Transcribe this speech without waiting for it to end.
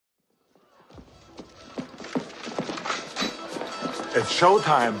It's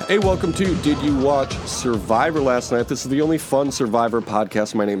showtime. Hey, welcome to Did You Watch Survivor Last Night? This is the only fun Survivor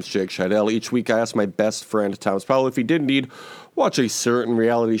podcast. My name is Jake Scheidel. Each week I ask my best friend, Thomas Powell, if he did indeed watch a certain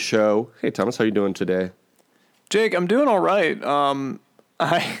reality show. Hey, Thomas, how you doing today? Jake, I'm doing all right.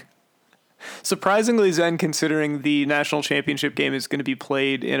 I surprisingly zen considering the national championship game is going to be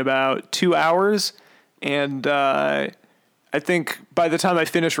played in about 2 hours. And I think by the time I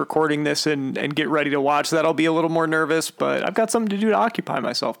finish recording this and get ready to watch that, I'll be a little more nervous, but I've got something to do to occupy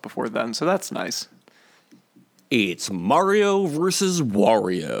myself before then, so that's nice. It's Mario versus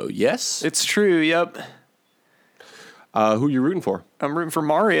Wario, yes? It's true, yep. Who you rooting for? I'm rooting for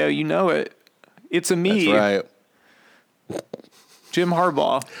Mario, you know it. It's a me. That's right. Jim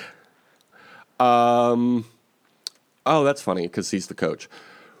Harbaugh. Oh, that's funny, because he's the coach.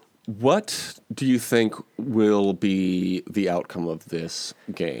 What do you think will be the outcome of this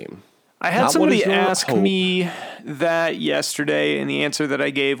game? I had somebody ask me that yesterday, and the answer that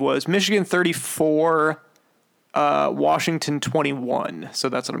I gave was Michigan 34, Washington 21. So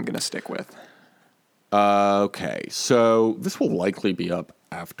that's what I'm going to stick with. Okay, so this will likely be up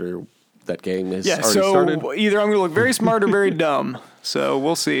after that game is already started. Either I'm going to look very smart or very dumb. So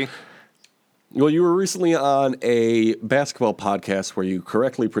we'll see. Well, you were recently on a basketball podcast where you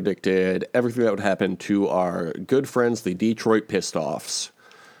correctly predicted everything that would happen to our good friends, the Detroit Pissed-Offs.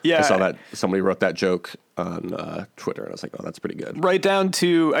 Yeah. I saw that somebody wrote that joke on Twitter, and I was like, oh, that's pretty good. Right down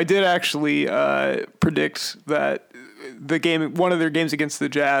to, I did actually predict that one of their games against the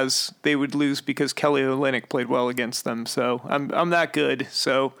Jazz, they would lose because Kelly Olynyk played well against them. So I'm that good.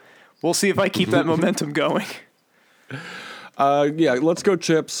 So we'll see if I keep that momentum going. Yeah, let's go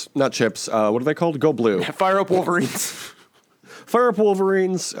Chips. Not Chips. What are they called? Go Blue. Fire up Wolverines. Fire up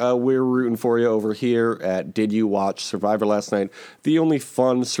Wolverines. We're rooting for you over here at Did You Watch Survivor Last Night? The only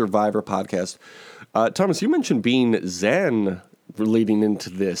fun Survivor podcast. Thomas, you mentioned being zen leading into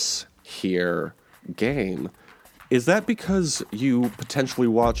this here game. Is that because you potentially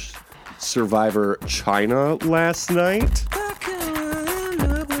watched Survivor China last night?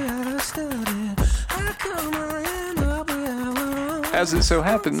 As it so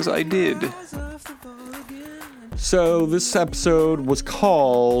happens, I did. So this episode was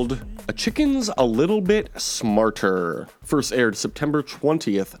called A Chicken's a Little Bit Smarter. First aired September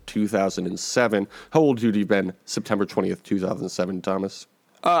 20th, 2007. How old would you have been September 20th, 2007, Thomas?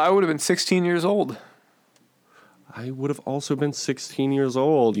 I would have been 16 years old. I would have also been 16 years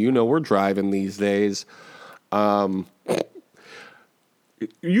old. You know, we're driving these days.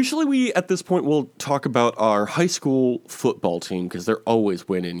 Usually we, at this point, will talk about our high school football team because they're always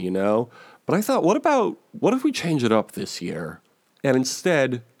winning, you know? But I thought, what if we change it up this year and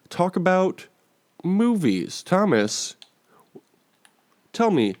instead talk about movies? Thomas,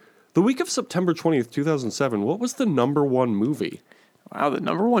 tell me, the week of September 20th, 2007, what was the number one movie? Wow, the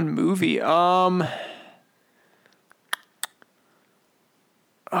number one movie. I'm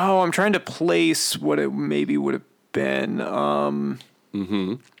trying to place what it maybe would have been. I'm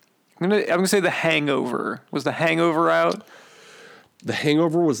gonna say The Hangover. Was The Hangover out? The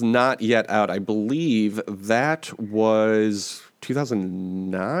Hangover was not yet out. I believe that was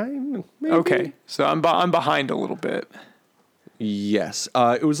 2009. Maybe? Okay, so I'm behind a little bit. Yes,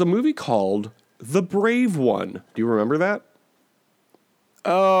 it was a movie called The Brave One. Do you remember that?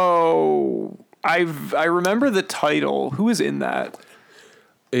 Oh, I remember the title. Who was in that?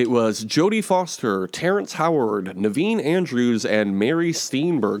 It was Jodie Foster, Terrence Howard, Naveen Andrews, and Mary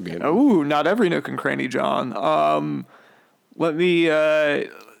Steenburgen. Oh, not every nook and cranny, John. Let me. It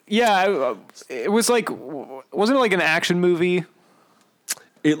was like, wasn't it like an action movie?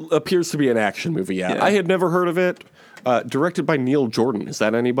 It appears to be an action movie. Yeah. I had never heard of it. Directed by Neil Jordan. Is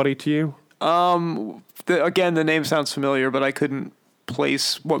that anybody to you? Again, the name sounds familiar, but I couldn't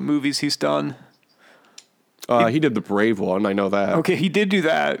place what movies he's done. He did The Brave One. I know that. Okay, he did do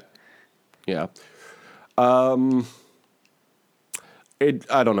that. Yeah. I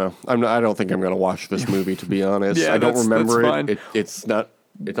don't know. I don't think I'm going to watch this movie, to be honest. Yeah, I don't remember it. It's not.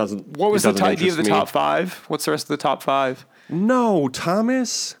 It doesn't. What was the top? Do you have the top five? What's the rest of the top five? No,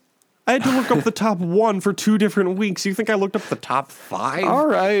 Thomas. I had to look up the top one for 2 different weeks. You think I looked up the top 5? All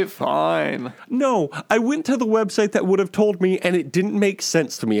right, fine. No, I went to the website that would have told me, and it didn't make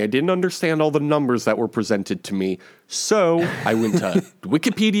sense to me. I didn't understand all the numbers that were presented to me. So I went to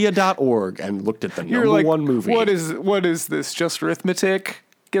wikipedia.org and looked at the number one movie. What is this? Just arithmetic?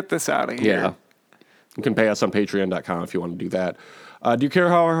 Get this out of here. Yeah. You can pay us on patreon.com if you want to do that. Do you care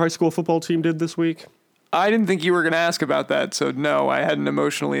how our high school football team did this week? I didn't think you were going to ask about that, so no, I hadn't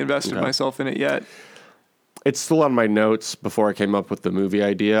emotionally invested myself in it yet. It's still on my notes before I came up with the movie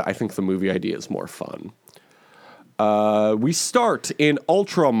idea. I think the movie idea is more fun. We start in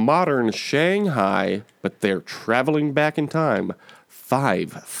ultra-modern Shanghai, but they're traveling back in time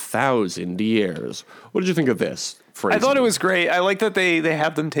 5,000 years. What did you think of this phrase? I thought it was great. I like that they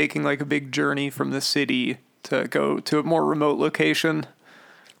have them taking like a big journey from the city to go to a more remote location.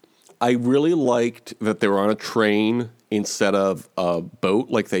 I really liked that they were on a train instead of a boat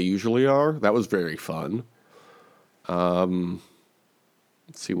like they usually are. That was very fun. Let's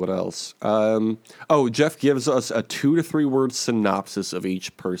see what else. Jeff gives us a 2 to 3 word synopsis of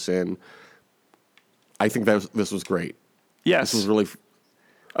each person. I think this was great. Yes. This was really...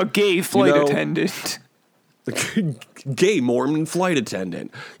 A gay flight attendant. Gay Mormon flight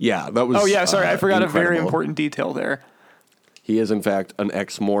attendant. Yeah, that was... Oh, yeah, sorry. I forgot incredible. a very important detail there. He is, in fact, an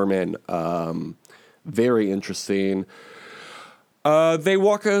ex-Mormon. Very interesting. They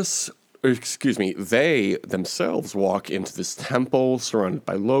themselves walk into this temple surrounded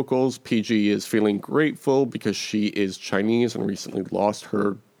by locals. PG is feeling grateful because she is Chinese and recently lost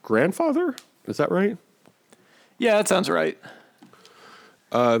her grandfather. Is that right? Yeah, that sounds right.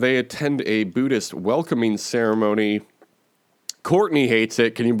 They attend a Buddhist welcoming ceremony. Courtney hates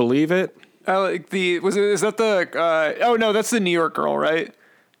it. Can you believe it? Is that the? Oh no, that's the New York girl, right?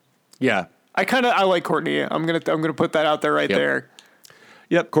 Yeah. I like Courtney. I'm gonna put that out there right there.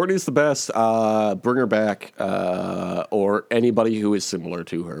 Yep, Courtney's the best. Bring her back, or anybody who is similar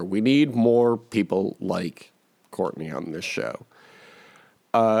to her. We need more people like Courtney on this show.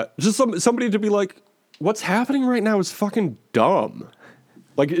 Just somebody to be like, what's happening right now is fucking dumb.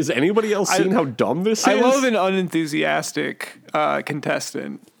 Like, is anybody else seeing how dumb this is? I love an unenthusiastic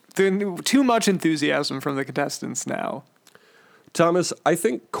contestant. Too much enthusiasm from the contestants now. Thomas, I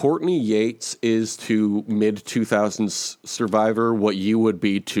think Courtney Yates is to mid-2000s Survivor what you would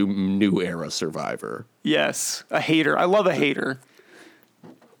be to new era Survivor. Yes, a hater. I love a hater.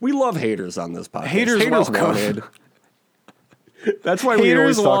 We love haters on this podcast. Haters wanted. That's why we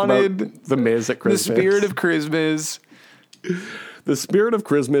always talk about The Miz at Christmas. The spirit of Christmas. The spirit of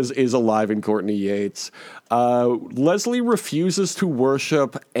Christmas is alive in Courtney Yates. Leslie refuses to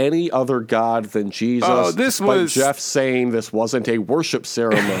worship any other god than Jesus. Oh, this was Jeff saying this wasn't a worship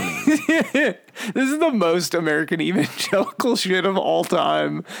ceremony. This is the most American evangelical shit of all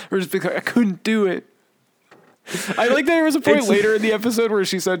time. We're just because I couldn't do it. I like that there was a point later in the episode where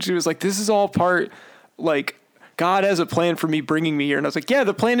she said she was like, "This is all part like." God has a plan for me bringing me here. And I was like, yeah,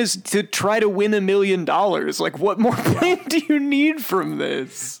 the plan is to try to win $1 million. Like, what more plan do you need from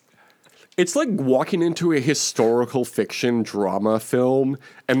this? It's like walking into a historical fiction drama film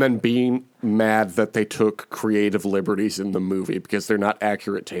and then being mad that they took creative liberties in the movie because they're not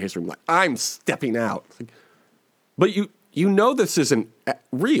accurate to history. I'm like, I'm stepping out. But you know this isn't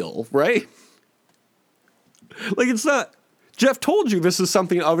real, right? Like, it's not... Jeff told you this is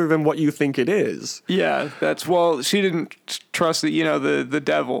something other than what you think it is. Yeah, she didn't trust that, the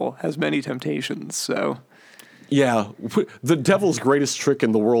devil has many temptations, so. Yeah, the devil's greatest trick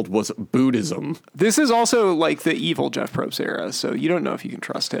in the world was Buddhism. This is also like the evil Jeff Probst era, so you don't know if you can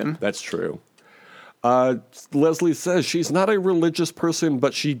trust him. That's true. Leslie says she's not a religious person,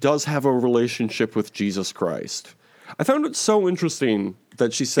 but she does have a relationship with Jesus Christ. I found it so interesting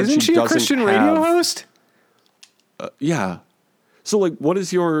that she said Isn't she a Christian radio host? Yeah. So, like, what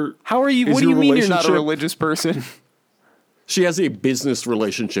is your... How are you... What do you mean you're not a religious person? She has a business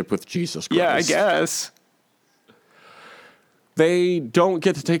relationship with Jesus Christ. Yeah, I guess. They don't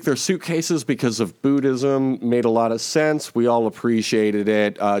get to take their suitcases because of Buddhism. Made a lot of sense. We all appreciated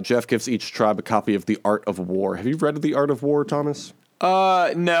it. Jeff gives each tribe a copy of The Art of War. Have you read The Art of War, Thomas?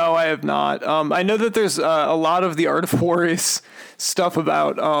 No, I have not. I know that there's a lot of The Art of War is stuff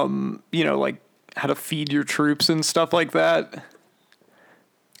about, like how to feed your troops and stuff like that.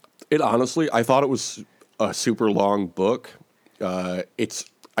 I thought it was a super long book. I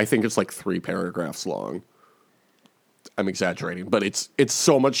think it's like 3 paragraphs long. I'm exaggerating, but it's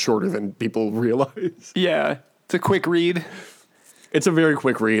so much shorter than people realize. Yeah, it's a quick read. It's a very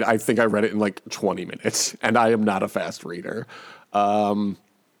quick read. I think I read it in like 20 minutes, and I am not a fast reader. I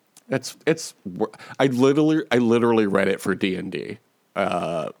literally read it for D&D.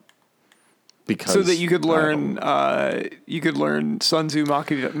 Because, so that you could learn Sun Tzu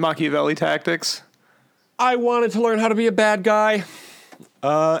Machiavelli tactics. I wanted to learn how to be a bad guy,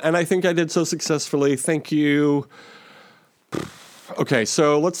 and I think I did so successfully. Thank you. Okay,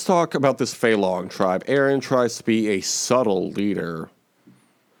 so let's talk about this Fei Long tribe. Aaron tries to be a subtle leader.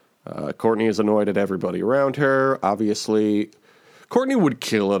 Courtney is annoyed at everybody around her. Obviously, Courtney would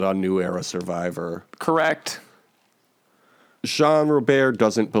kill it on New Era Survivor. Correct. Jean Robert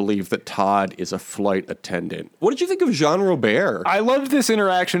doesn't believe that Todd is a flight attendant. What did you think of Jean Robert? I loved this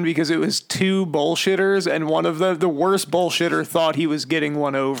interaction because it was two bullshitters, and one of the worst bullshitter thought he was getting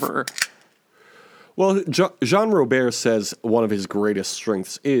one over. Well, Jean Robert says one of his greatest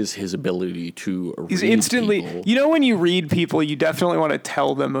strengths is his ability to read He's instantly, people. you know, when you read people, you definitely want to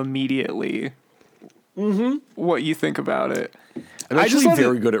tell them immediately what you think about it. I'm actually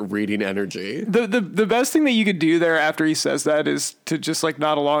very good at reading energy. The best thing that you could do there after he says that is to just like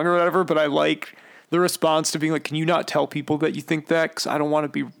nod along or whatever. But I like the response to being like, can you not tell people that you think that? Because I don't want to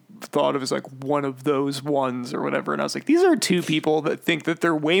be thought of as like one of those ones or whatever. And I was like, these are two people that think that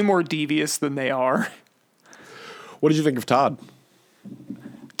they're way more devious than they are. What did you think of Todd?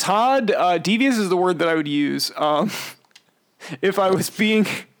 Todd, devious is the word that I would use. If I was being...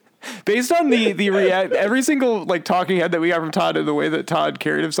 Based on the every single like talking head that we got from Todd and the way that Todd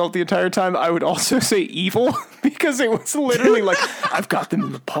carried himself the entire time, I would also say evil because it was literally like, I've got them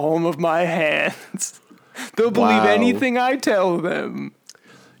in the palm of my hands. They'll believe anything I tell them.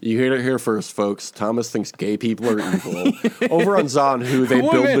 You heard it here first, folks. Thomas thinks gay people are evil. Over on Zanhu, they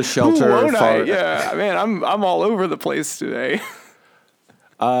build the shelter. Yeah, man, I'm all over the place today.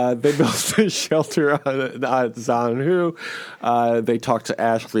 They built a shelter on Zanhu. They talked to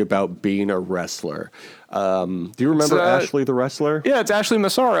Ashley about being a wrestler. Do you remember Ashley the wrestler? Yeah, it's Ashley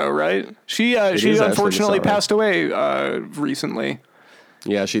Massaro, right? She unfortunately passed away recently.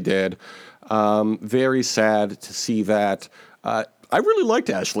 Yeah, she did. Very sad to see that. I really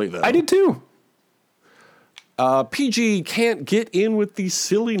liked Ashley, though. I did too. PG can't get in with the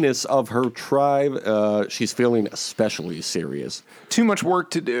silliness of her tribe. She's feeling especially serious. Too much work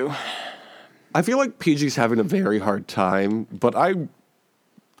to do. I feel like PG's having a very hard time, but I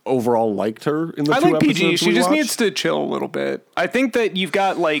overall liked her in the two episodes. I like PG. She just needs to chill a little bit. I think that you've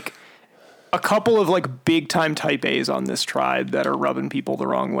got like a couple of like big time type A's on this tribe that are rubbing people the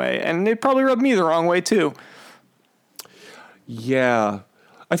wrong way, and they probably rub me the wrong way too. Yeah,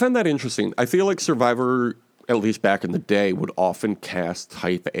 I find that interesting. I feel like Survivor, at least back in the day, would often cast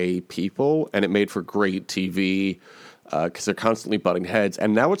type A people, and it made for great TV because they're constantly butting heads.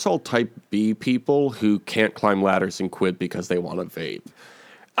 And now it's all type B people who can't climb ladders and quit because they want to vape.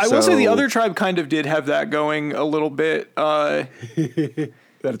 I will say the other tribe kind of did have that going a little bit,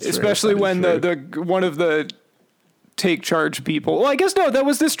 especially when the one of the take charge people. Well, I guess no, that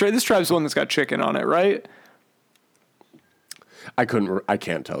was this tribe. This tribe's the one that's got chicken on it, right? I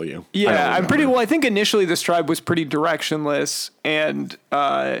can't tell you. Yeah, I think initially this tribe was pretty directionless, and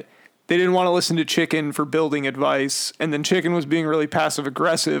they didn't want to listen to Chicken for building advice. And then Chicken was being really passive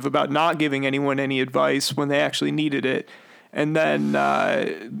aggressive about not giving anyone any advice when they actually needed it. And then,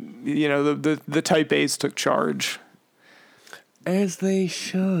 the type A's took charge. As they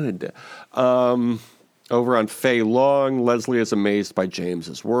should. Over on Fei Long, Leslie is amazed by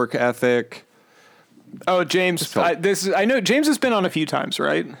James's work ethic. Oh, James! I know James has been on a few times,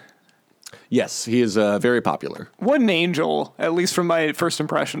 right? Yes, he is very popular. What an angel! At least from my first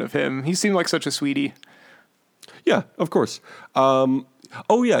impression of him, he seemed like such a sweetie. Yeah, of course. Fun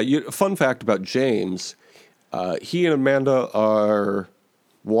fact about James: he and Amanda are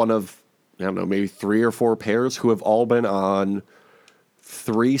one of maybe 3 or 4 pairs who have all been on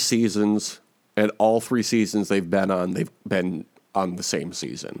 3 seasons, and all 3 seasons they've been on the same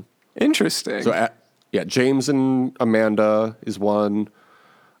season. Interesting. So. James and Amanda is one.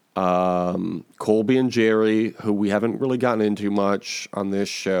 Colby and Jerry, who we haven't really gotten into much on this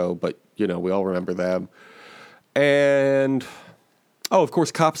show, but, we all remember them. And, of course,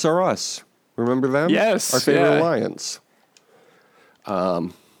 Cops Are Us. Remember them? Yes. Our favorite alliance.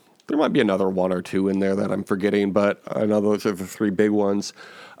 There might be another 1 or 2 in there that I'm forgetting, but I know those are the 3 big ones.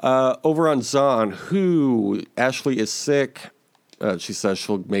 Over on Zahn, Ashley is sick. She says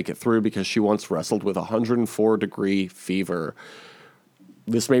she'll make it through because she once wrestled with 104-degree fever.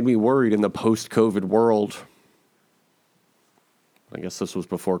 This made me worried in the post-COVID world. I guess this was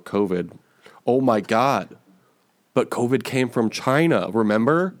before COVID. Oh, my God. But COVID came from China,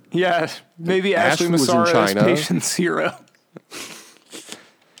 remember? Yeah, maybe Ashley Massaro is patient 0.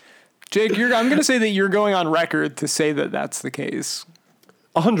 Jake, I'm going to say that you're going on record to say that that's the case.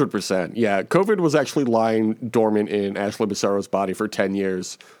 100%. Yeah, COVID was actually lying dormant in Ashley Massaro's body for 10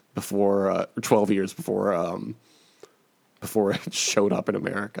 years before, 12 years before it showed up in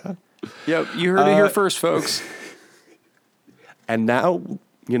America. Yep, you heard it here first, folks. And now,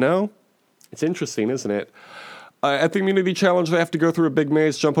 it's interesting, isn't it? At the Immunity Challenge, they have to go through a big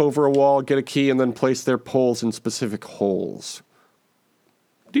maze, jump over a wall, get a key, and then place their poles in specific holes.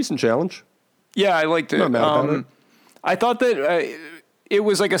 Decent challenge. Yeah, I liked it. Not mad about it. I thought that... it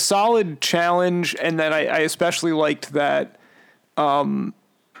was like a solid challenge, and then I especially liked that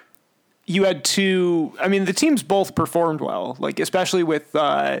you had two. I mean, the teams both performed well, like especially with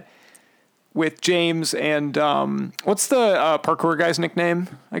James and what's the parkour guy's nickname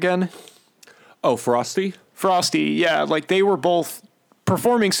again? Oh, Frosty? Frosty. Yeah, like they were both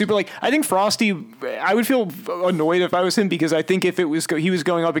performing super. Like I think Frosty, I would feel annoyed if I was him because I think if it was he was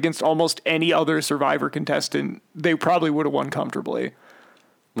going up against almost any other Survivor contestant, they probably would have won comfortably.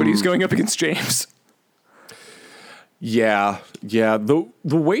 But he's going up against James. Yeah. The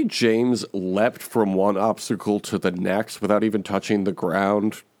way James leapt from one obstacle to the next without even touching the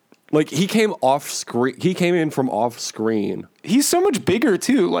ground, like he came off screen. He came in from off screen. He's so much bigger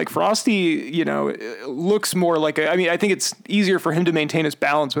too. Like Frosty, looks more like I think it's easier for him to maintain his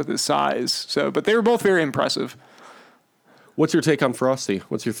balance with his size. So, but they were both very impressive. What's your take on Frosty?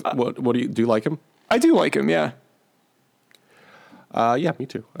 What's your what do you like him? I do like him. Yeah. Yeah, me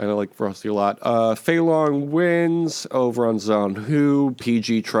too. I like Frosty a lot. Fei Long wins over on Zone Who.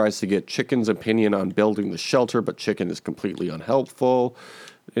 PG tries to get Chicken's opinion on building the shelter, but Chicken is completely unhelpful,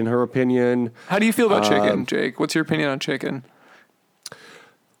 in her opinion. How do you feel about Chicken, Jake? What's your opinion on Chicken?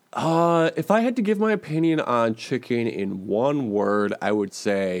 If I had to give my opinion on Chicken in one word, I would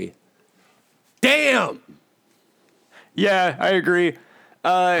say, damn! Yeah, I agree.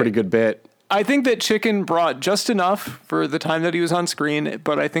 Pretty good bit. I think that Chicken brought just enough for the time that he was on screen,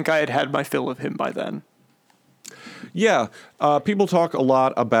 but I think I had my fill of him by then. Yeah, people talk a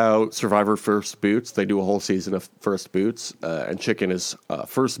lot about Survivor First Boots. They do a whole season of First Boots, and Chicken is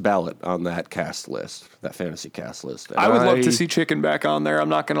first ballot on that cast list, that fantasy cast list. And I would love to see Chicken back on there. I'm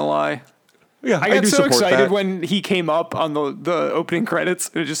not going to lie. Yeah, I got so excited that. when he came up on the opening credits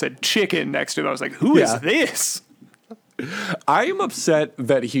and it just said Chicken next to him. I was like, who is this? I am upset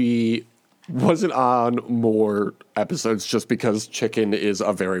that he wasn't on more episodes just because Chicken is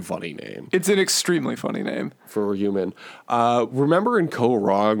a very funny name. It's an extremely funny name. For a human. Remember in Go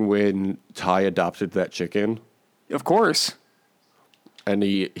Wrong when Ty adopted that chicken? Of course. And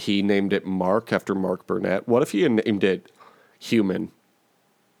he named it Mark after Mark Burnett. What if he named it Human?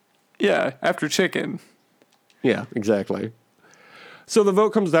 Yeah, after Chicken. Yeah, exactly. So the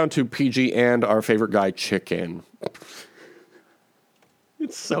vote comes down to PG and our favorite guy, Chicken.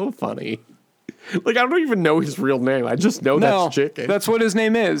 It's so funny. Like, I don't even know his real name. I just know that's Chicken. That's what his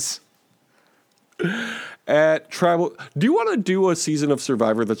name is. At Tribal, do you want to do a season of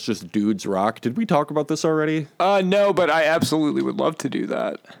Survivor that's just dudes rock? Did we talk about this already? No, but I absolutely would love to do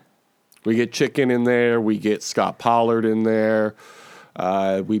that. We get Chicken in there. We get Scott Pollard in there.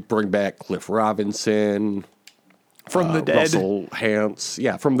 We bring back Cliff Robinson. From the dead. Russell Hantz.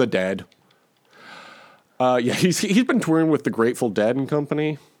 Yeah, from the dead. Yeah, he's been touring with the Grateful Dead and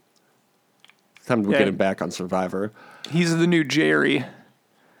company. Time to get him back on Survivor. He's the new Jerry.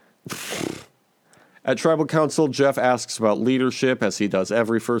 At Tribal Council, Jeff asks about leadership, as he does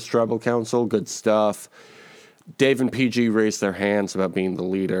every first Tribal Council. Good stuff. Dave and PG raise their hands about being the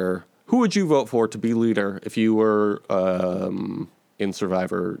leader. Who would you vote for to be leader if you were in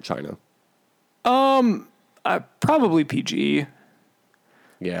Survivor China? Probably PG.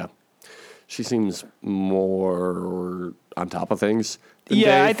 Yeah. She seems more on top of things.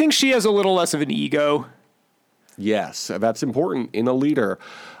 Yeah, Dave. I think she has a little less of an ego. Yes, that's important in a leader.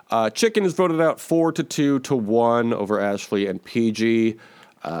 Chicken is voted out 4-2 to 1 over Ashley and PG.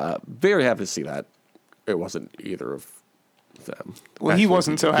 Very happy to see that. It wasn't either of them. Well, he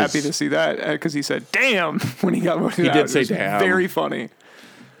wasn't so happy to see that because he said, damn, when he got voted out. He did say damn. Very funny.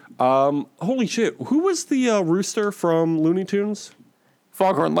 Holy shit. Who was the rooster from Looney Tunes?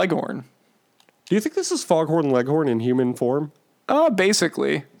 Foghorn Leghorn. Do you think this is Foghorn Leghorn in human form?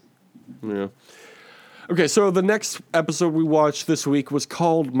 Basically. Yeah. Okay, so the next episode we watched this week was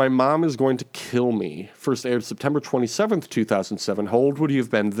called My Mom Is Going to Kill Me. First aired September 27th, 2007. How old would you have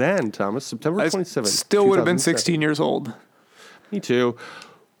been then, Thomas? September 27th. Still would have been 16 years old. Me too.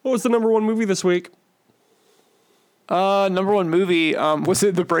 What was the number one movie this week? Number one movie, was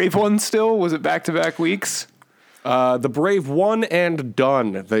it The Brave one still? Was it back-to-back weeks? The Brave One and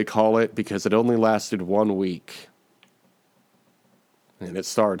Done, they call it, because it only lasted 1 week. And it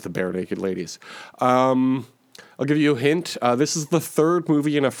starred the Bare Naked Ladies. I'll give you a hint. This is the third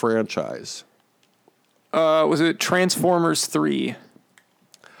movie in a franchise. Was it Transformers 3?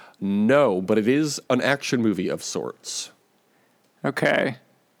 No, but it is an action movie of sorts. Okay.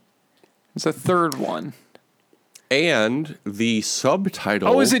 It's a third one. And the subtitle...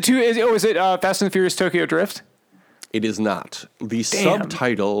 Oh, is it Fast and the Furious Tokyo Drift? It is not. The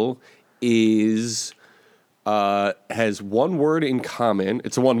subtitle is... has one word in common.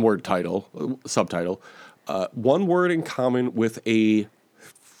 It's a one-word subtitle. One word in common with a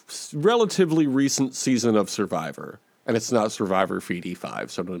relatively recent season of Survivor. And it's not Survivor Feed E5,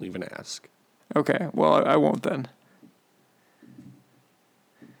 so don't even ask. Okay, well, I won't then.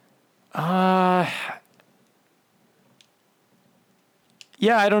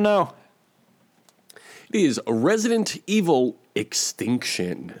 Yeah, I don't know. It is Resident Evil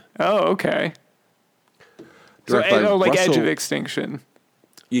Extinction. Oh, okay. Directed by like Edge Russell- of Extinction.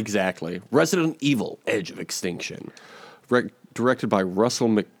 Exactly. Resident Evil Edge of Extinction. Directed by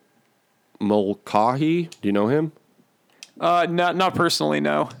Russell Mulcahy. Do you know him? Not personally,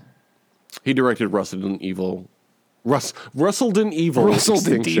 no. He directed Resident Evil. Russellden Evil. Russell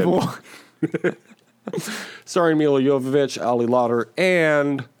Extinction. Evil. Starring Mila Jovovich, Ali Lauder,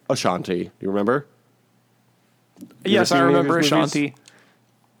 and Ashanti. Do you remember? Yes, seen I any of remember his movies? Ashanti.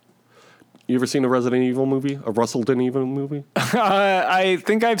 You ever seen a Resident Evil movie? A Russellden Evil movie? I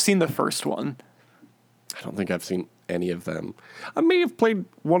think I've seen the first one. I don't think I've seen any of them. I may have played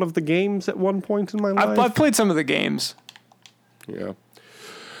one of the games at one point in my life. I've played some of the games. Yeah.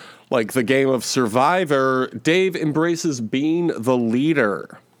 Like the game of Survivor, Dave embraces being the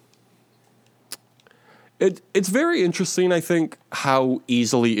leader. It's very interesting, I think, how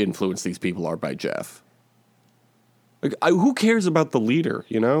easily influenced these people are by Jeff. Like, who cares about the leader,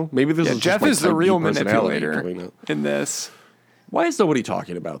 you know? Maybe this is just Jeff my is the type B real personality manipulator doing it. in this. Why is nobody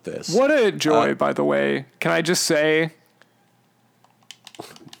talking about this? What a joy, by the way. Can I just say,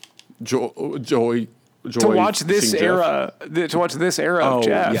 Joy to watch this seeing Jeff. era of Oh,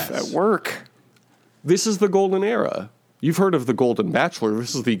 Jeff yes. at work. This is the golden era. You've heard of the Golden Bachelor.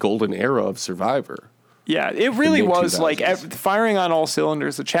 This is the golden era of Survivor. Yeah, it really was like mid-2000s. firing on all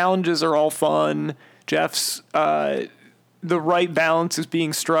cylinders. The challenges are all fun. Jeff's the right balance is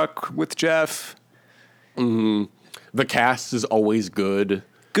being struck with Jeff. The cast is always good.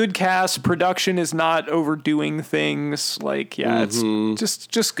 Good cast, production is not overdoing things. Like, yeah, it's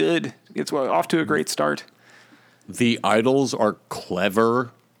just good. It's off to a great start. The idols are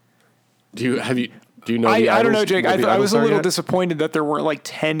clever. Do you know? The I don't know, idols- Jake. what the I was idols a are little yet? disappointed that there weren't like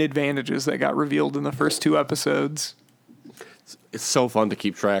 10 advantages that got revealed in the first 2 episodes. It's so fun to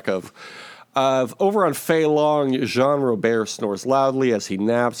keep track of. Over on Fei Long, Jean Robert snores loudly as he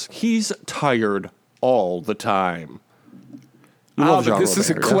naps. He's tired all the time. You love But Jean this is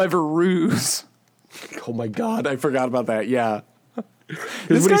a Robert, yeah? clever ruse. Oh my god, I forgot about that. Yeah,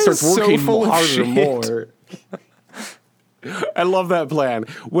 This when guy he starts is so working full of harder shit. more. I love that plan.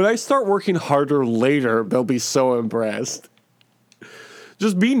 When I start working harder later, they'll be so impressed.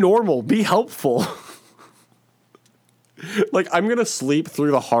 Just be normal. Be helpful. Like, I'm going to sleep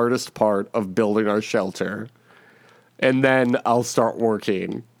through the hardest part of building our shelter, and then I'll start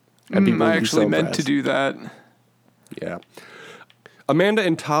working. And people I will be so actually meant to impressed. do that. Yeah. Amanda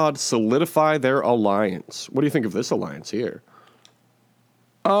and Todd solidify their alliance. What do you think of this alliance here?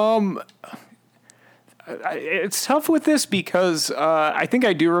 It's tough with this because I think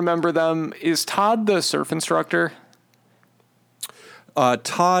I do remember them. Is Todd the surf instructor?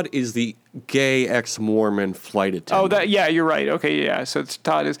 Todd is the gay ex-Mormon flight attendant. Yeah, you're right. Okay, yeah. So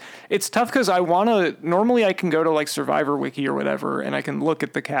Todd is. It's tough because I want to. Normally, I can go to like Survivor Wiki or whatever, and I can look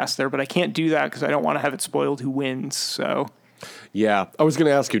at the cast there, but I can't do that because I don't want to have it spoiled who wins. So Yeah. I was going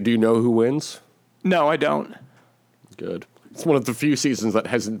to ask you, do you know who wins? no, I don't. Good. It's one of the few seasons that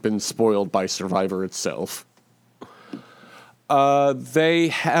hasn't been spoiled by Survivor itself. They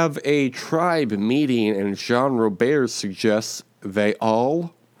have a tribe meeting, and Jean Robert suggests they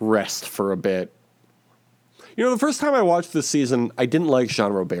all rest for a bit. You know, the first time I watched this season, I didn't like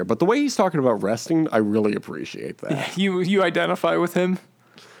Jean Robert, but the way he's talking about resting, I really appreciate that. You identify with him?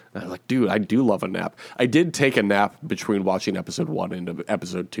 I'm like, dude, I do love a nap. I did take a nap between watching episode 1 and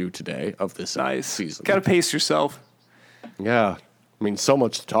episode 2 today of this season. Got to pace yourself. Yeah. I mean, so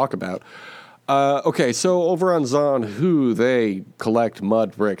much to talk about. Okay, so over on Zon, they collect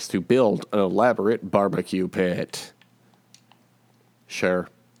mud bricks to build an elaborate barbecue pit. Sure.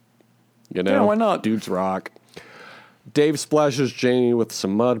 You know, Yeah, why not? Dudes rock. Dave splashes Janie with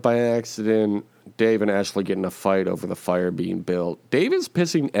some mud by accident. Dave and Ashley get in a fight over the fire being built. Dave is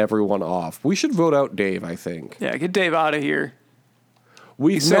pissing everyone off. We should vote out Dave, I think. Yeah, get Dave out of here.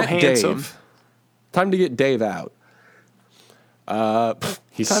 We've He's so met handsome. Dave. Time to get Dave out.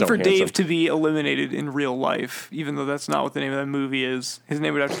 He's Time so for handsome. Dave to be eliminated in real life, even though that's not what the name of that movie is. His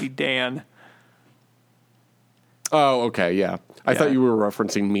name would have to be Dan. Oh, okay, yeah. I thought you were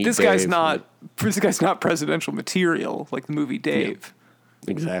referencing Meet This Dave. guy's not presidential material like the movie Dave.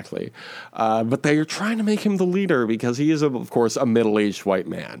 Exactly. But they are trying to make him the leader because he is, of course, a middle-aged white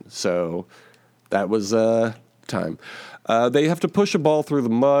man. So that was time. They have to push a ball through the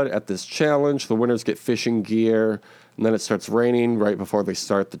mud at this challenge. The winners get fishing gear, and then it starts raining right before they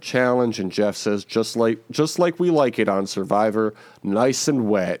start the challenge. And Jeff says, just like we like it on Survivor, nice and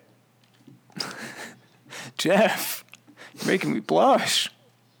wet. Jeff, you're making me blush.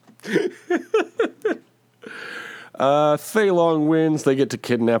 Fei Long wins. They get to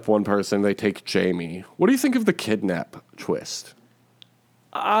kidnap one person. They take Jamie. What do you think of the kidnap twist?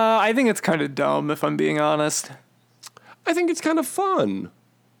 I think it's kind of dumb, if I'm being honest. I think it's kind of fun.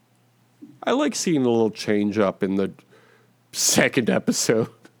 I like seeing a little change up in the second episode.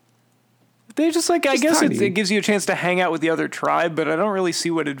 They just I guess tiny. it gives you a chance to hang out with the other tribe, but I don't really see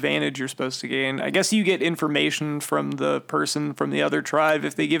what advantage you're supposed to gain. I guess you get information from the person from the other tribe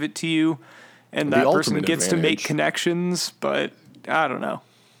if they give it to you, and that person gets to make connections, but I don't know.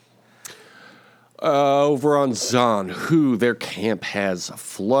 Over on Zan, their camp has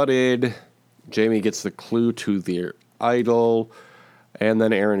flooded. Jamie gets the clue to their idol, and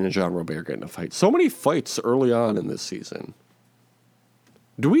then Aaron and Jean Robert get in a fight. So many fights early on in this season.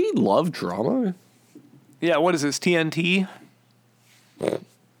 Do we love drama? Yeah, what is this, TNT?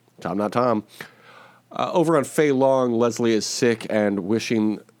 Tom, not Tom. Over on Fei Long, Leslie is sick and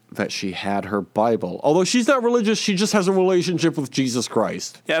wishing that she had her Bible. Although she's not religious, she just has a relationship with Jesus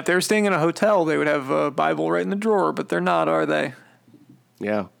Christ. Yeah, if they were staying in a hotel, they would have a Bible right in the drawer, but they're not, are they?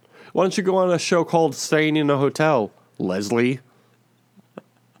 Yeah. Why don't you go on a show called Staying in a Hotel, Leslie?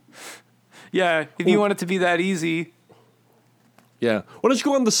 Yeah, if you want it to be that easy. Yeah. Why don't you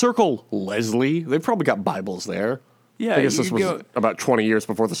go on The Circle, Leslie? They've probably got Bibles there. Yeah, I guess this was about 20 years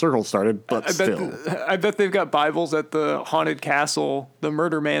before The Circle started, but still. I bet they've got Bibles at the haunted castle, the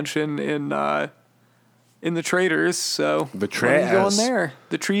murder mansion in the Traders. So the Traders going there.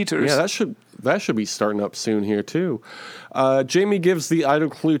 The Treaters. Yeah, that should be starting up soon here too. Jamie gives the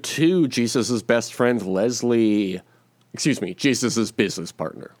idol clue to Jesus' best friend Leslie. Excuse me, Jesus' business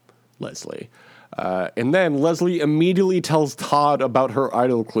partner Leslie. And then Leslie immediately tells Todd about her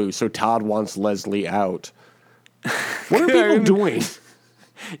idol clue, so Todd wants Leslie out. What are people doing?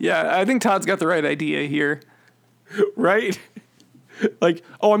 Yeah, I think Todd's got the right idea here. Right? Like,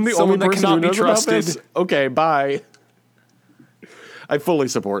 I'm the only person who knows about this? Okay, bye. I fully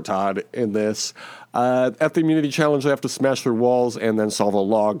support Todd in this. At the immunity challenge, they have to smash through walls and then solve a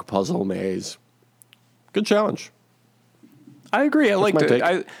log puzzle maze. Good challenge. I agree. I liked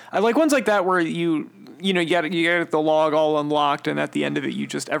it. I like ones like that where you get the log all unlocked, and at the end of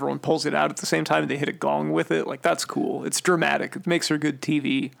it, everyone pulls it out at the same time, and they hit a gong with it. Like, that's cool. It's dramatic. It makes for good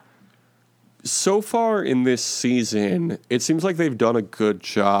TV. So far in this season, it seems like they've done a good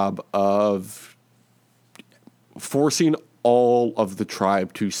job of forcing all of the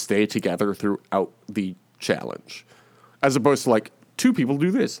tribe to stay together throughout the challenge, as opposed to 2 people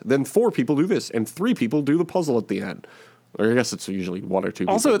do this, then 4 people do this, and 3 people do the puzzle at the end. Or I guess it's usually 1 or 2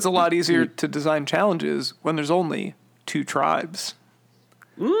 people. Also, it's a lot easier to design challenges when there's only 2 tribes.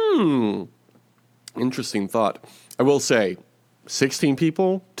 Interesting thought. I will say, 16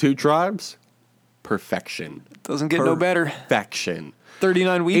 people, 2 tribes, perfection. Doesn't get no better. Perfection.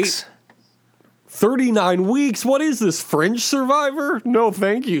 39 weeks. 39 weeks? What is this, Fringe Survivor? No,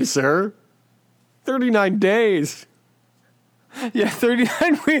 thank you, sir. 39 days. Yeah,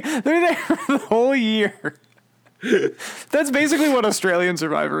 39 weeks. They're there for the whole year. That's basically what Australian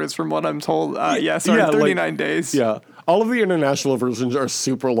Survivor is, from what I'm told. 39 days. Yeah. All of the international versions are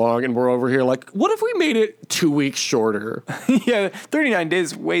super long, and we're over here what if we made it 2 weeks shorter? Yeah, 39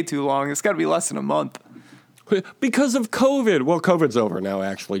 days is way too long. It's got to be less than a month. Because of COVID. Well, COVID's over now,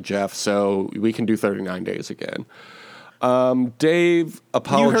 actually, Jeff, so we can do 39 days again. Dave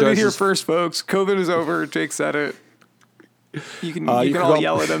apologizes. You heard it here first, folks. COVID is over. Jake said it. You can all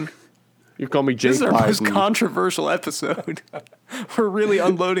yell at him. You call me Jake Biden. This is our most controversial episode. We're really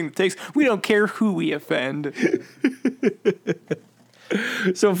unloading the takes. We don't care who we offend.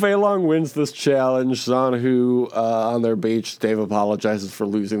 So Fei Long wins this challenge. Zanhu on their beach. Dave apologizes for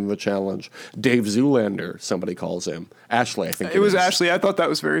losing the challenge. Dave Zoolander, somebody calls him. Ashley, I think it was Ashley. I thought that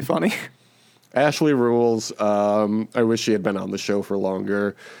was very funny. Ashley rules. I wish she had been on the show for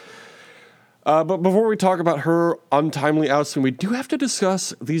longer. But before we talk about her untimely ousting, we do have to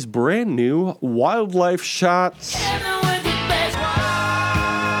discuss these brand new wildlife shots.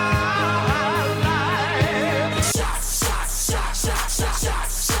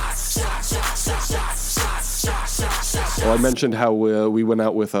 Well, I mentioned how we went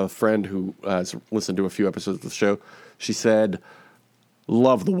out with a friend who has listened to a few episodes of the show. She said,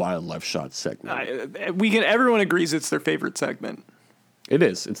 love the wildlife shots segment. Everyone agrees it's their favorite segment. It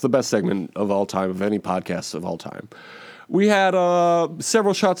is. It's the best segment of all time, of any podcast of all time. We had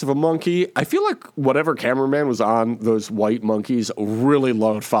several shots of a monkey. I feel like whatever cameraman was on those white monkeys really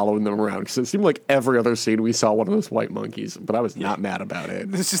loved following them around because it seemed like every other scene we saw one of those white monkeys, but I was not mad about it.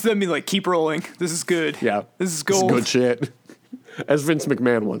 It's just them being like, keep rolling. This is good. Yeah. This is gold. This is good shit. As Vince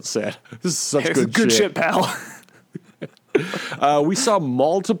McMahon once said, this is such Good shit, pal. We saw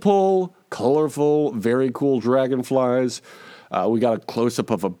multiple colorful, very cool dragonflies. We got a close-up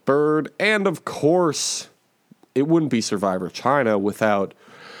of a bird. And, of course, it wouldn't be Survivor China without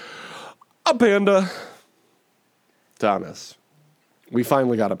a panda. Thomas, we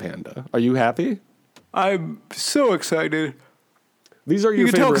finally got a panda. Are you happy? I'm so excited. These are your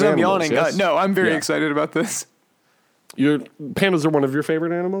You can tell favorite because I'm animals, yawning. yes? No, I'm very Yeah. excited about this. Pandas are one of your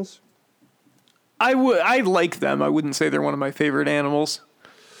favorite animals? I like them. I wouldn't say they're one of my favorite animals.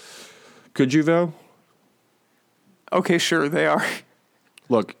 Could you, though? Okay, sure, they are.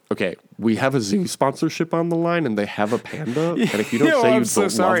 Look, okay, we have a zoo sponsorship on the line, and they have a panda. And if you don't No, say I'm you so don't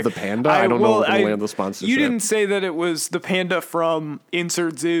sorry. love the panda, I don't know where to land the sponsorship. You didn't say that it was the panda from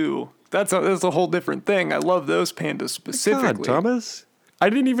Insert Zoo. That's a whole different thing. I love those pandas specifically. God, Thomas. I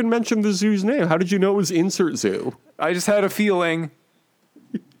didn't even mention the zoo's name. How did you know it was Insert Zoo? I just had a feeling.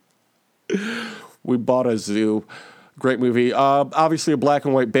 We bought a zoo. Great movie. Obviously, a black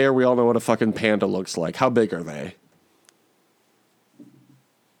and white bear. We all know what a fucking panda looks like. How big are they?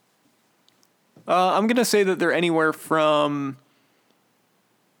 I'm going to say that they're anywhere from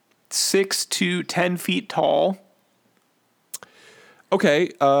 6 to 10 feet tall.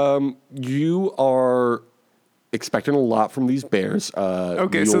 Okay, you are expecting a lot from these bears.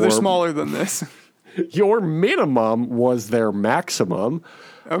 Okay, so they're smaller than this. Your minimum was their maximum.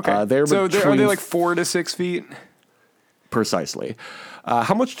 Okay, They're so are between they like 4 to 6 feet? Precisely.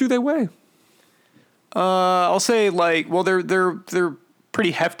 How much do they weigh? I'll say they're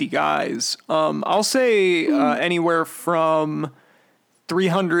pretty hefty guys. I'll say anywhere from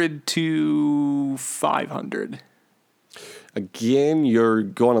 300 to 500. Again, you're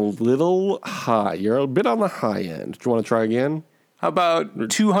going a little high. You're a bit on the high end. Do you want to try again? How about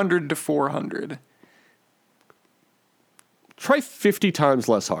 200 to 400? Try 50 times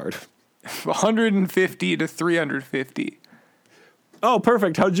less hard. 150 to 350. Oh,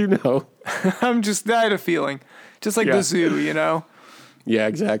 perfect. How'd you know? I had a feeling. Just like Yeah. the zoo, you know? Yeah,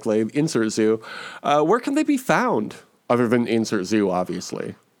 exactly. Insert Zoo. Where can they be found? Other than Insert Zoo,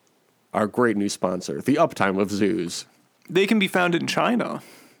 obviously. Our great new sponsor, the Uptime of Zoos. They can be found in China,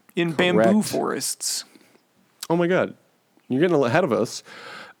 in bamboo Correct. forests. Oh my God. You're getting ahead of us.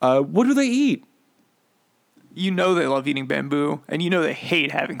 What do they eat? You know they love eating bamboo, and you know they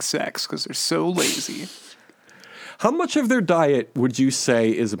hate having sex because they're so lazy. How much of their diet would you say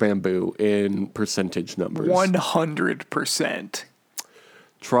is bamboo in percentage numbers? 100%.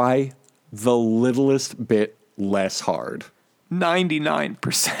 Try the littlest bit less hard.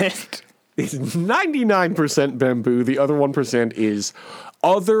 99%. It's 99% bamboo. The other 1% is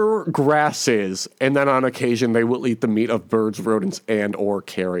other grasses. And then on occasion, they will eat the meat of birds, rodents, and or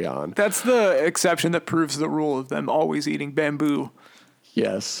carrion. That's the exception that proves the rule of them always eating bamboo.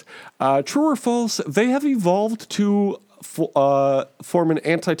 Yes. True or false, they have evolved to form an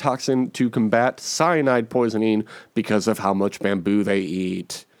antitoxin to combat cyanide poisoning because of how much bamboo they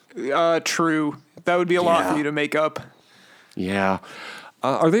eat. True. That would be a lot Yeah. for you to make up. Yeah.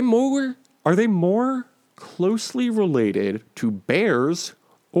 Are they more closely related to bears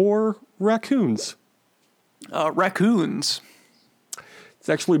or raccoons? Raccoons. It's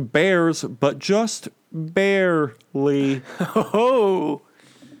actually bears, but just barely. Oh,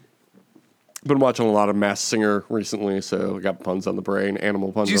 Been watching a lot of Masked Singer recently, so I got puns on the brain,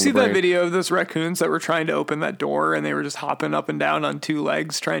 animal puns did you on see the brain. that video of those raccoons that were trying to open that door and they were just hopping up and down on 2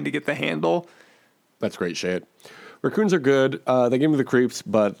 legs trying to get the handle? That's great shit. Raccoons are good. They give me the creeps,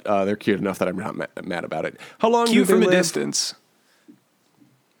 but they're cute enough that I'm not mad about it. How long Cute do they from a live? distance.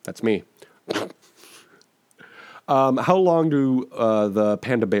 That's me. How long do the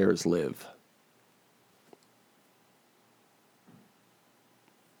panda bears live?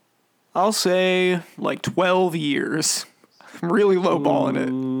 I'll say like 12 years. I'm really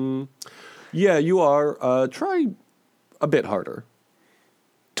lowballing it. Yeah, you are. Try a bit harder.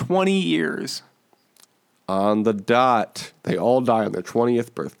 20 years. On the dot. They all die on their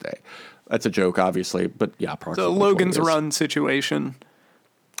 20th birthday. That's a joke, obviously, but yeah, The approximately. Logan's 20 years. Run situation.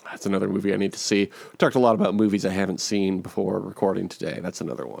 That's another movie I need to see. We talked a lot about movies I haven't seen before recording today. That's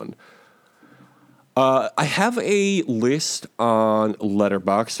another one. I have a list on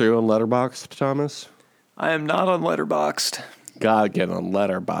Letterboxd. Are you on Letterboxd, Thomas? I am not on Letterboxd. Gotta get on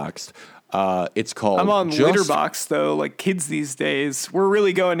Letterboxd. It's called I'm on Just Litterbox, though. Like, kids these days, we're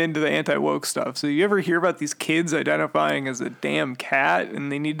really going into the anti-woke stuff. So you ever hear about these kids identifying as a damn cat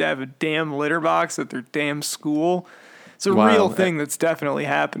and they need to have a damn litter box at their damn school? It's a real thing that's definitely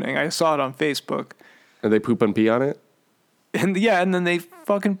happening. I saw it on Facebook. And they poop and pee on it? And yeah, and then they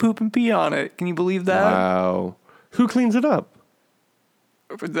fucking poop and pee on it. Can you believe that? Wow. Who cleans it up?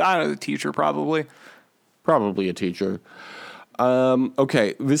 I don't know, the teacher probably. Probably a teacher.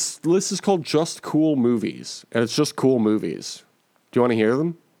 Okay, this list is called Just Cool Movies, and it's just cool movies. Do you want to hear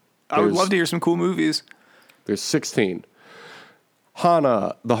them? I would love to hear some cool movies. There's 16.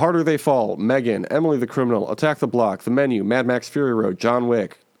 Hana, The Harder They Fall, Megan, Emily the Criminal, Attack the Block, The Menu, Mad Max Fury Road, John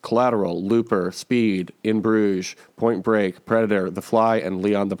Wick, Collateral, Looper, Speed, In Bruges, Point Break, Predator, The Fly, and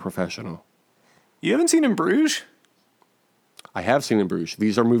Leon the Professional. You haven't seen In Bruges? I have seen In Bruges.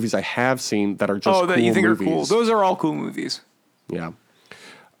 These are movies I have seen that are just cool movies. That you think are cool. Those are all cool movies. Yeah.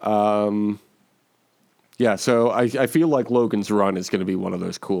 Yeah, so I feel like Logan's Run is going to be one of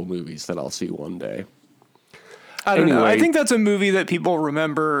those cool movies that I'll see one day. I don't know. I think that's a movie that people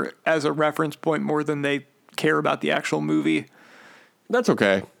remember as a reference point more than they care about the actual movie. That's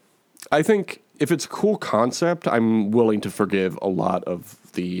okay. I think if it's a cool concept, I'm willing to forgive a lot of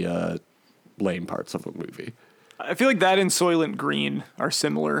the lame parts of a movie. I feel like that and Soylent Green are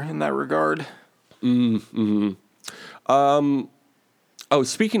similar in that regard. Oh,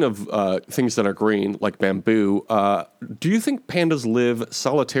 speaking of things that are green, like bamboo, do you think pandas live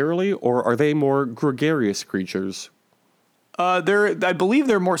solitarily, or are they more gregarious creatures? I believe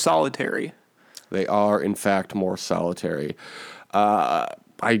they're more solitary. They are, in fact, more solitary.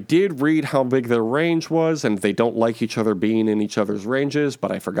 I did read how big their range was, and they don't like each other being in each other's ranges,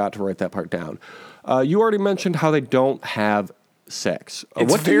 but I forgot to write that part down. You already mentioned how they don't have sex.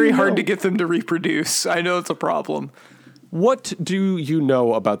 It's very hard to get them to reproduce. I know it's a problem. What do you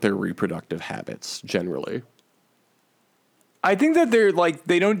know about their reproductive habits, generally? I think that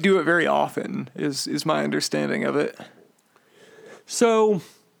they don't do it very often, is my understanding of it. So,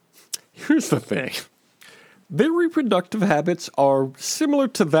 here's the thing. Their reproductive habits are similar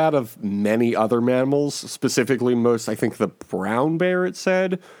to that of many other mammals, specifically most, I think, the brown bear, it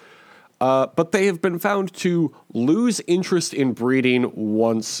said. But they have been found to lose interest in breeding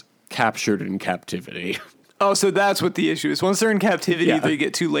once captured in captivity. Oh, so that's what the issue is. Once they're in captivity, they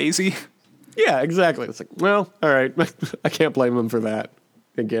get too lazy. Yeah, exactly. It's like, well, all right. I can't blame them for that.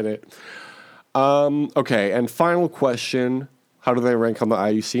 I get it. Okay, and final question. How do they rank on the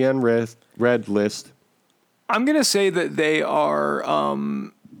IUCN red list? I'm going to say that they are,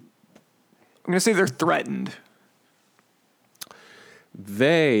 I'm going to say they're threatened.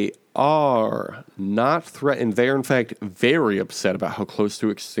 They are not threatened. They are, in fact, very upset about how close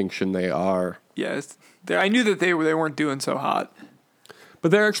to extinction they are. Yes. I knew that they weren't doing so hot. But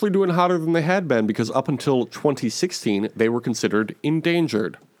they're actually doing hotter than they had been because up until 2016, they were considered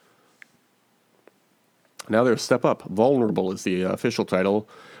endangered. Now they're a step up. Vulnerable is the official title,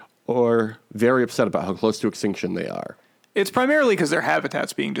 or very upset about how close to extinction they are. It's primarily because their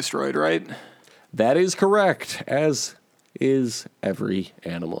habitat's being destroyed, right? That is correct, as is every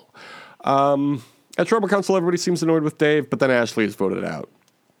animal. At Tribal Council, everybody seems annoyed with Dave, but then Ashley is voted out.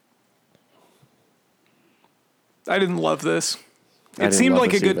 I didn't love this. It seemed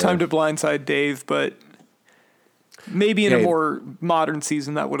like a good time to blindside Dave, but maybe in a more modern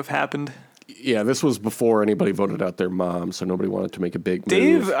season that would have happened. Yeah, this was before anybody voted out their mom, so nobody wanted to make a big move.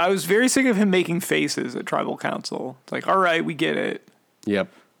 Dave, I was very sick of him making faces at Tribal Council. It's like, all right, we get it.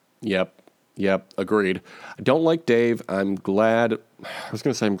 Yep. Agreed. I don't like Dave. I'm glad. I was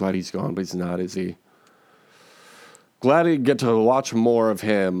going to say I'm glad he's gone, but he's not, is he? Glad to get to watch more of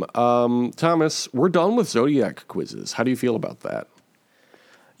him. Thomas, we're done with Zodiac quizzes. How do you feel about that?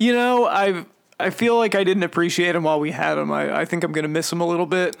 You know, I feel like I didn't appreciate him while we had him. I think I'm going to miss him a little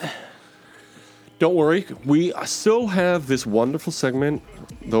bit. Don't worry. We still have this wonderful segment,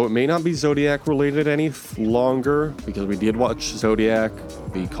 though it may not be Zodiac related any longer, because we did watch Zodiac,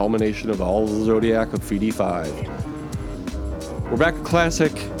 the culmination of all the Zodiac of VD5. We're back at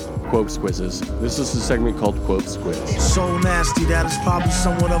classic Quopes quizzes. This is a segment called Quopes Quiz. So nasty that it's probably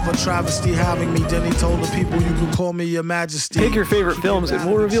somewhat of a travesty having me. Then he told the people you could call me your majesty. Pick your favorite films and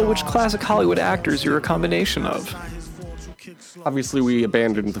we'll reveal which classic Hollywood actors you're a combination of. Obviously, we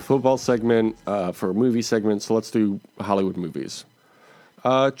abandoned the football segment for a movie segment, so let's do Hollywood movies.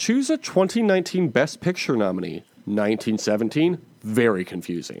 Choose a 2019 Best Picture nominee. 1917? Very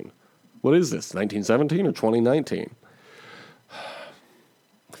confusing. What is this, 1917 or 2019?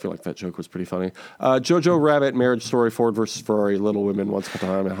 feel like that joke was pretty funny. Jojo Rabbit, Marriage Story, Ford versus Ferrari, Little Women, Once Upon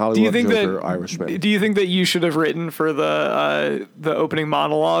a Time in Hollywood, Do you think Joker, Irishman. Do you think that you should have written for the opening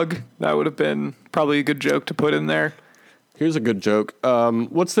monologue? That would have been probably a good joke to put in there. Here's a good joke.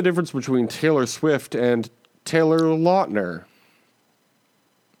 What's the difference between Taylor Swift and Taylor Lautner?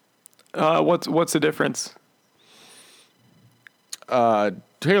 What's the difference?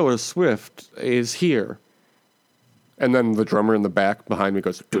 Taylor Swift is here. And then the drummer in the back behind me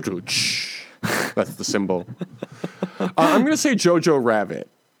goes, "Doo-doo-ch." That's the symbol. I'm going to say Jojo Rabbit.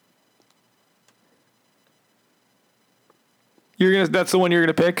 That's the one you're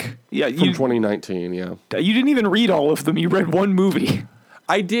gonna pick? Yeah, From 2019, yeah. You didn't even read all of them. You read one movie.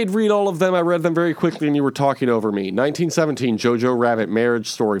 I did read all of them. I read them very quickly, and you were talking over me. 1917, Jojo Rabbit, Marriage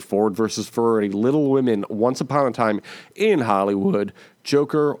Story, Ford versus Ferrari, Little Women, Once Upon a Time in Hollywood,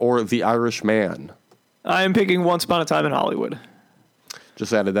 Joker, or The Irishman. I am picking Once Upon a Time in Hollywood.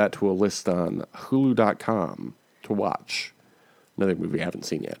 Just added that to a list on Hulu.com to watch. Another movie I haven't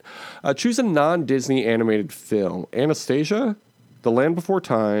seen yet. Choose a non-Disney animated film. Anastasia, The Land Before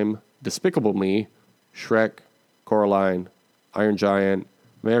Time, Despicable Me, Shrek, Coraline, Iron Giant,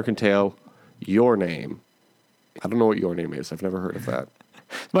 American Tail, Your Name. I don't know what Your Name is. I've never heard of that.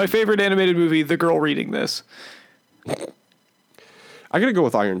 My favorite animated movie, The Girl Reading This. I gotta go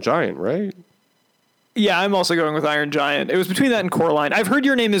with Iron Giant, right? Yeah, I'm also going with Iron Giant. It was between that and Coraline. I've heard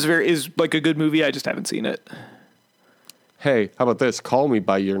Your Name is like a good movie. I just haven't seen it. Hey, how about this? Call Me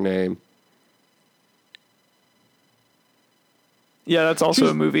by Your Name. Yeah, that's also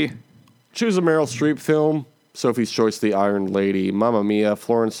a movie. Choose a Meryl Streep film. Sophie's Choice, The Iron Lady, Mamma Mia,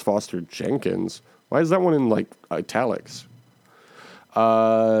 Florence Foster Jenkins. Why is that one in, like, italics?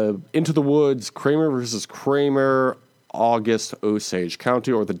 Into the Woods, Kramer versus Kramer, August Osage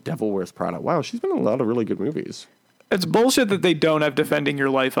County, or The Devil Wears Prada. Wow, she's been in a lot of really good movies. It's bullshit that they don't have Defending Your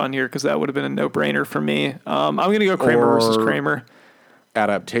Life on here because that would have been a no-brainer for me. I'm going to go Kramer versus Kramer.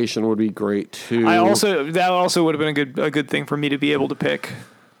 Adaptation would be great, too. That also would have been a good thing for me to be able to pick.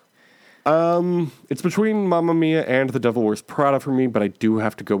 It's between Mamma Mia and The Devil Wears Prada for me, but I do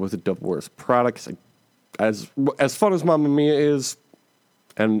have to go with The Devil Wears Prada because as fun as Mamma Mia is,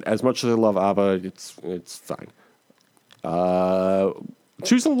 and as much as I love ABBA, it's fine.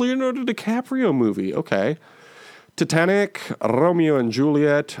 Choose a Leonardo DiCaprio movie. Okay. Titanic, Romeo and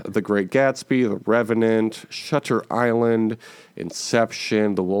Juliet, The Great Gatsby, The Revenant, Shutter Island,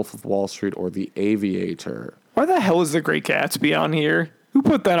 Inception, The Wolf of Wall Street, or The Aviator. Why the hell is The Great Gatsby on here? Who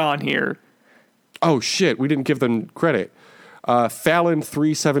put that on here? Oh, shit. We didn't give them credit. Fallon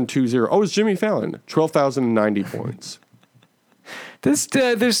 3720. Oh, it's Jimmy Fallon. 12,090 points. There's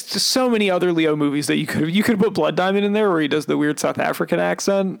just so many other Leo movies that you could put Blood Diamond in there where he does the weird South African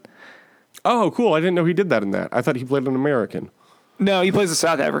accent. Oh, cool. I didn't know he did that in that. I thought he played an American. No, he plays a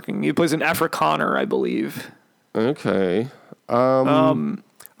South African. He plays an Afrikaner, I believe. Okay. I've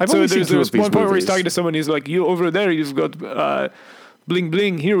only seen two of these one point movies. where he's talking to someone. He's like, "You over there, you've got bling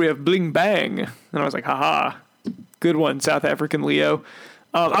bling. Here we have bling bang." And I was like, "Haha, good one, South African Leo."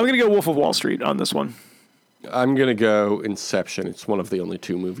 I'm gonna go Wolf of Wall Street on this one. I'm going to go Inception. It's one of the only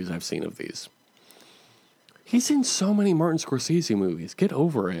two movies I've seen of these. He's in so many Martin Scorsese movies. Get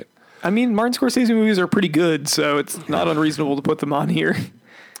over it. I mean, Martin Scorsese movies are pretty good, so it's not unreasonable to put them on here.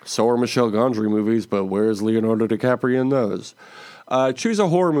 So are Michel Gondry movies, but where's Leonardo DiCaprio in those? Choose a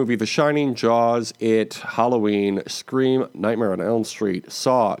horror movie. The Shining, Jaws, It, Halloween, Scream, Nightmare on Elm Street,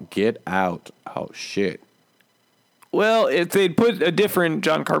 Saw, Get Out. Oh, shit. Well, if they'd put a different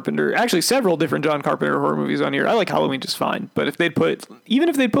John Carpenter, actually several different John Carpenter horror movies on here, I like Halloween just fine. But if they'd put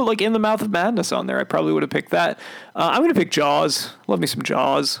like In the Mouth of Madness on there, I probably would have picked that. I'm going to pick Jaws. Love me some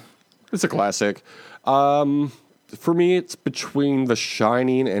Jaws. It's a classic. For me, it's between The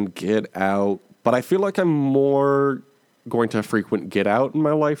Shining and Get Out. But I feel like I'm more going to frequent Get Out in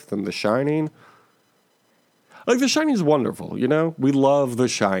my life than The Shining. Like, The Shining is wonderful, you know? We love The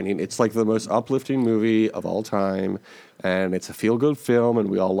Shining. It's like the most uplifting movie of all time, and it's a feel-good film, and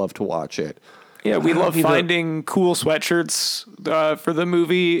we all love to watch it. Yeah, we love finding cool sweatshirts for the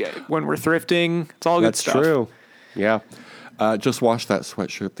movie when we're thrifting. It's all good stuff. That's true. Yeah. Just washed that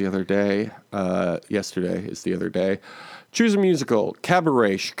sweatshirt the other day. Yesterday is the other day. Choose a musical.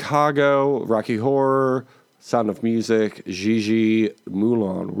 Cabaret, Chicago, Rocky Horror, Sound of Music, Gigi,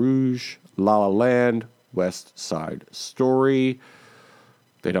 Moulin Rouge, La La Land, West Side Story.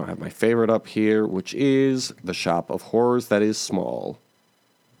 They don't have my favorite up here, which is The Shop of Horrors That Is Small.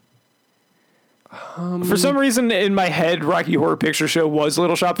 For some reason in my head, Rocky Horror Picture Show was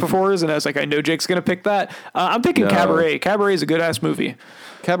Little Shop of Horrors, and I was like, I know Jake's going to pick that. I'm picking Cabaret. Cabaret is a good-ass movie.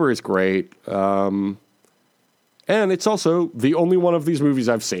 Cabaret is great. And it's also the only one of these movies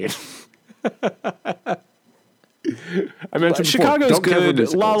I've seen. I mentioned Chicago's before, don't care for good.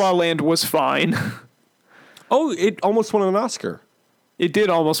 La musicals. La Land was fine. Oh, it almost won an Oscar. It did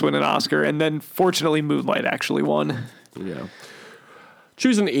almost win an Oscar, and then fortunately Moonlight actually won. Yeah.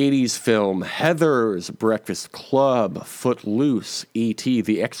 Choose an 80s film. Heather's, Breakfast Club, Footloose, E.T.,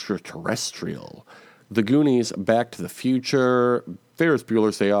 The Extraterrestrial, The Goonies, Back to the Future, Ferris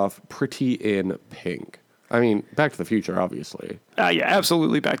Bueller's Day Off, Pretty in Pink. I mean, Back to the Future, obviously. Yeah,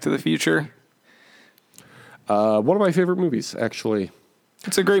 absolutely Back to the Future. One of my favorite movies, actually.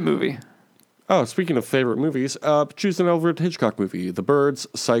 It's a great movie. Oh, speaking of favorite movies, choose an Alfred Hitchcock movie. The Birds,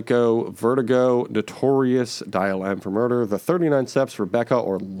 Psycho, Vertigo, Notorious, Dial M for Murder, The 39 Steps, Rebecca,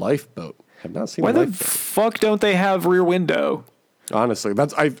 or Lifeboat. Have not seen Why the Lifeboat. fuck don't they have Rear Window? Honestly,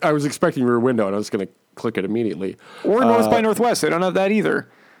 I was expecting Rear Window, and I was going to click it immediately. Or North by Northwest. They don't have that either.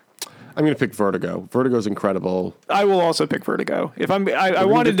 I'm going to pick Vertigo. Vertigo's incredible. I will also pick Vertigo. If I gonna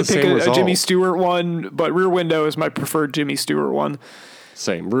wanted get to the pick same a result. Jimmy Stewart one, but Rear Window is my preferred Jimmy Stewart one.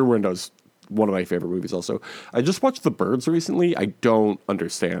 Same. Rear Window's one of my favorite movies also. I just watched The Birds recently. I don't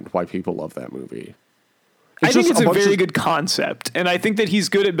understand why people love that movie. I think just it's a bunch very of- good concept, and I think that he's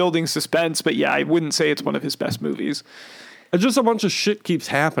good at building suspense, but yeah, I wouldn't say it's one of his best movies. It's just a bunch of shit keeps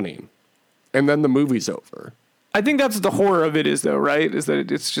happening, and then the movie's over. I think that's the horror of it is, though, right? Is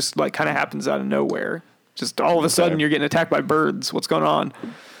that it's just like kind of happens out of nowhere. Just all of a sudden you're getting attacked by birds. What's going on?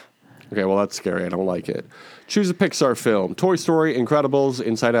 Okay, well, that's scary. I don't like it. Choose a Pixar film. Toy Story, Incredibles,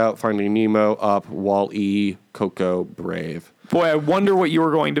 Inside Out, Finding Nemo, Up, Wall-E, Coco, Brave. Boy, I wonder what you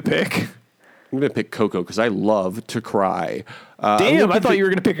were going to pick. I'm going to pick Coco because I love to cry. Damn, I thought you were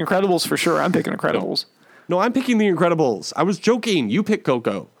going to pick Incredibles for sure. I'm picking Incredibles. No, I'm picking The Incredibles. I was joking. You pick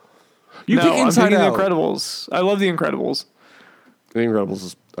Coco. You No, pick I'm Inside picking Out. The Incredibles. I love The Incredibles. The Incredibles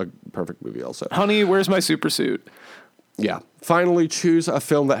is a perfect movie also. Honey, where's my super suit? Yeah. Finally, choose a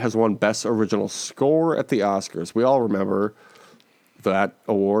film that has won Best Original Score at the Oscars. We all remember that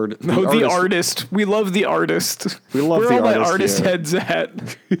award. No, The Artist. We love The Artist. We love Where The are my Artist artist here.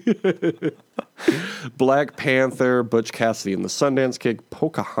 heads at? Black Panther, Butch Cassidy and the Sundance Kid,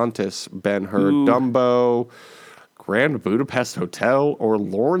 Pocahontas, Ben-Hur, Dumbo, Grand Budapest Hotel, or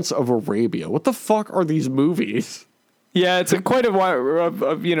Lawrence of Arabia. What the fuck are these movies? Yeah, it's quite an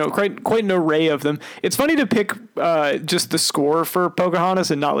array of them. It's funny to pick just the score for Pocahontas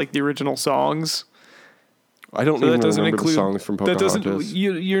and not like the original songs. I don't So even that doesn't remember include the songs from that Pocahontas. doesn't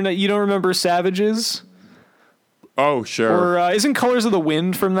you don't remember Savages Oh, sure. or isn't Colors of the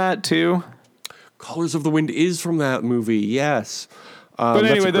Wind from that too? Colors of the Wind is from that movie, yes. But that's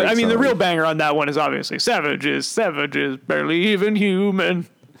a anyway, great the song. real banger on that one is obviously Savages, barely even human.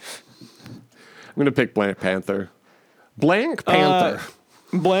 I'm going to pick Black Panther. Blank Panther.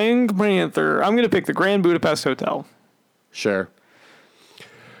 Blank Panther. I'm gonna pick the Grand Budapest Hotel. Sure.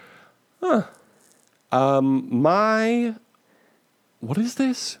 Huh. What is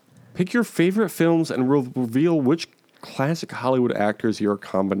this? Pick your favorite films and reveal which classic Hollywood actors you're a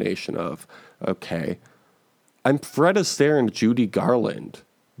combination of. Okay. I'm Fred Astaire and Judy Garland.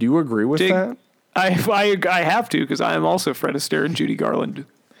 Do you agree with that? I have to because I am also Fred Astaire and Judy Garland.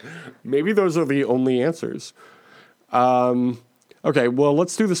 Maybe those are the only answers. Okay, well,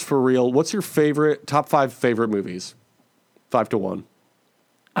 let's do this for real. What's your top 5 favorite movies? 5 to 1.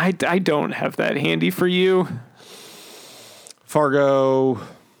 I don't have that handy for you. Fargo,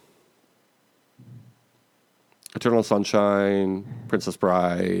 Eternal Sunshine, Princess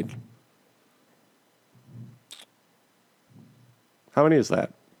Bride. How many is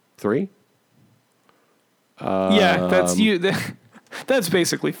that? 3? Yeah, that's you. That's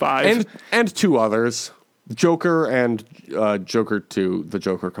basically 5. And 2 others. Joker and Joker 2. The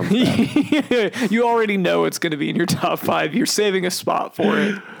Joker comes back. You already know it's going to be in your top 5. You're saving a spot for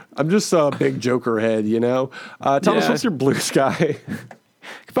it. I'm just a big Joker head, you know? Thomas, Yeah. what's your blue sky?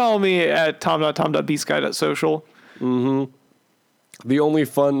 Follow me at tom.tom.bsky.social. The only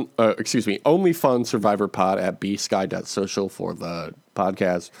fun Survivor Pod at bsky.social for the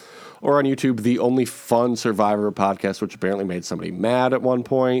podcast, or on YouTube, the Only Fun Survivor Podcast, which apparently made somebody mad at one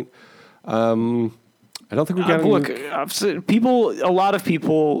point. I don't think we got any. Look, I've seen a lot of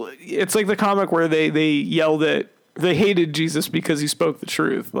people, it's like the comic where they yelled at, they hated Jesus because he spoke the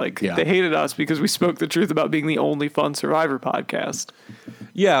truth. Like, Yeah. they hated us because we spoke the truth about being the only fun Survivor podcast.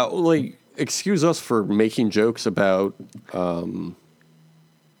 Yeah, like, excuse us for making jokes about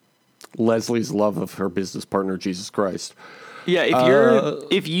Leslie's love of her business partner, Jesus Christ. Yeah,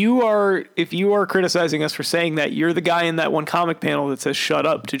 if you are criticizing us for saying that, you're the guy in that one comic panel that says "Shut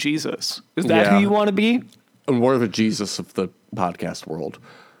up" to Jesus. Is that Yeah. who you want to be? And we're the Jesus of the podcast world.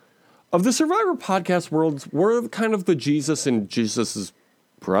 Of the Survivor podcast worlds, we're kind of the Jesus and Jesus's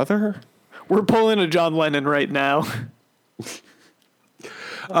brother. We're pulling a John Lennon right now.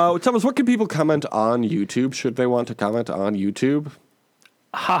 Thomas, what can people comment on YouTube? Should they want to comment on YouTube?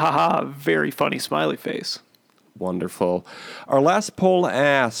 Ha ha ha, very funny smiley face. Wonderful. Our last poll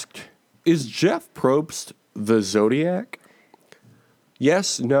asked, is Jeff Probst the Zodiac?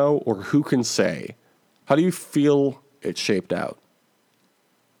 Yes, no, or who can say? How do you feel it shaped out?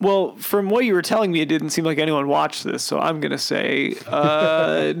 Well, from what you were telling me, it didn't seem like anyone watched this, so I'm going to say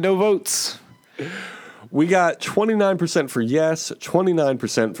no votes. We got 29% for yes,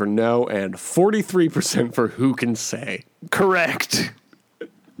 29% for no, and 43% for who can say. Correct.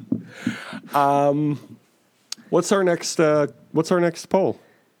 What's our next poll?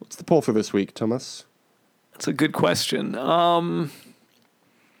 What's the poll for this week, Thomas? That's a good question.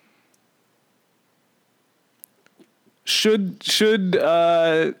 Should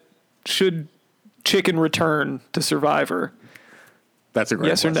chicken return to Survivor? That's a great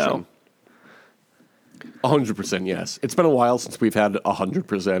yes question. Yes or no? 100% yes. It's been a while since we've had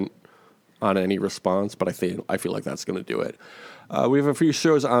 100% on any response, but I feel like that's going to do it. We have a few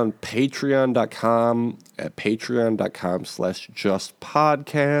shows on patreon.com at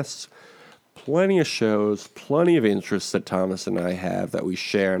patreon.com/justpodcasts. Plenty of shows, plenty of interests that Thomas and I have that we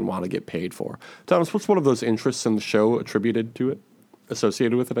share and want to get paid for. Thomas, what's one of those interests in the show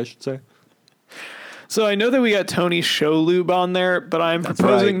associated with it, I should say? So I know that we got Tony Sholube on there, but I'm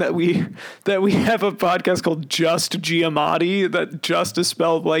proposing that we have a podcast called Just Giamatti. That just is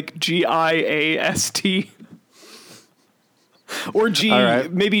spelled like Giast, or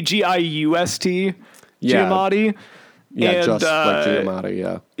maybe Giust. Yeah. Giamatti. Yeah, and, just like Giamatti.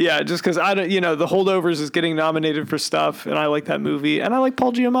 Yeah. Yeah, just because The Holdovers is getting nominated for stuff, and I like that movie, and I like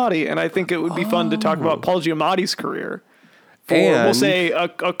Paul Giamatti, and I think it would be fun to talk about Paul Giamatti's career. For, we'll say, a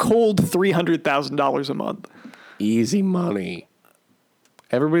cold $300,000 a month. Easy money.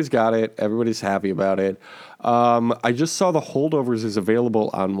 Everybody's got it. Everybody's happy about it. I just saw The Holdovers is available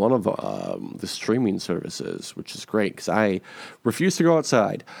on one of the streaming services, which is great because I refuse to go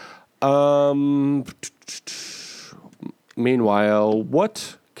outside. Meanwhile,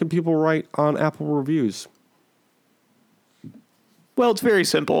 what can people write on Apple reviews? Well, it's very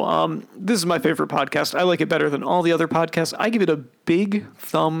simple. This is my favorite podcast. I like it better than all the other podcasts. I give it a big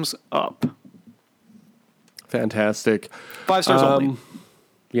thumbs up. Fantastic. 5 stars only.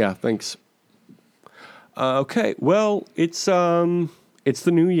 Yeah, thanks. Okay, well, it's the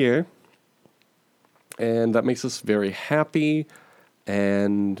new year, and that makes us very happy,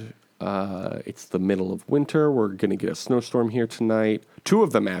 and it's the middle of winter. We're going to get a snowstorm here tonight. 2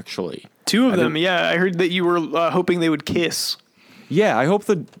 of them, actually. 2 of them, yeah. I heard that you were hoping they would kiss. Yeah, I hope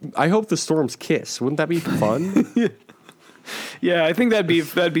the storms kiss. Wouldn't that be fun? Yeah, I think that'd be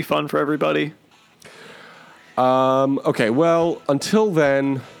fun for everybody. Okay, well, until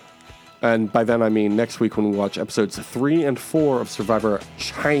then, and by then I mean next week when we watch episodes 3 and 4 of Survivor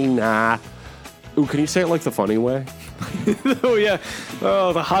China. Ooh, can you say it like the funny way? Oh, yeah.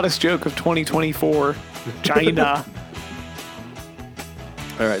 Oh, the hottest joke of 2024. China.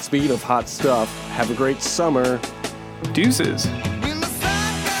 All right, speaking of hot stuff, have a great summer. Deuces.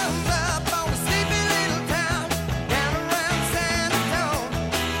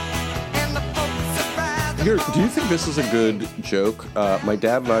 Do you think this is a good joke? My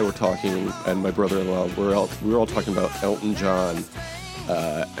dad and I were talking, and my brother-in-law, we were all talking about Elton John.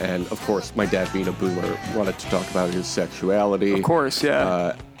 And, of course, my dad, being a boomer, wanted to talk about his sexuality. Of course,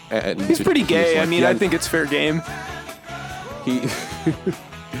 yeah. And he's pretty gay. Like, I mean, I think it's fair game.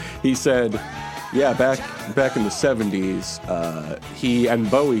 He said, yeah, back in the 70s, he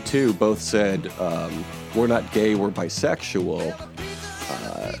and Bowie, too, both said, we're not gay, we're bisexual.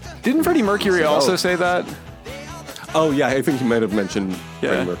 Didn't Freddie Mercury also say that? Oh, yeah, I think he might have mentioned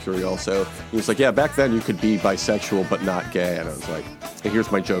Freddie Mercury also. He was like, yeah, back then you could be bisexual but not gay. And I was like, hey,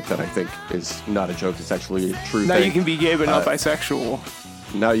 here's my joke that I think is not a joke. It's actually a true now thing. You can be gay but not bisexual.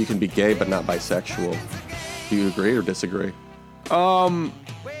 Now you can be gay but not bisexual. Do you agree or disagree? I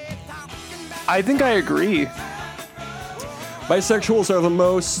think I agree. Bisexuals are the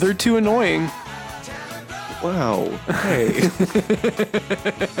most... They're too annoying. Wow. Hey.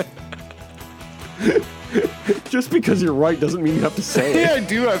 Just because you're right doesn't mean you have to say it. Yeah, I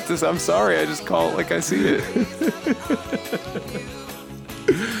do have to. I'm sorry. I just call it like I see it.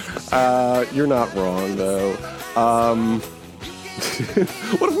 You're not wrong, though.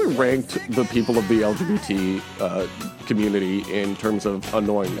 What if we ranked the people of the LGBT community in terms of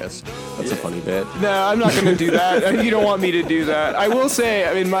annoyingness? That's a funny bit. No, I'm not going to do that. You don't want me to do that. I will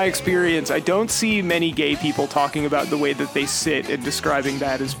say, in my experience, I don't see many gay people talking about the way that they sit and describing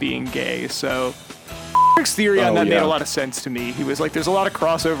that as being gay. So Eric's theory on that made a lot of sense to me. He was like, there's a lot of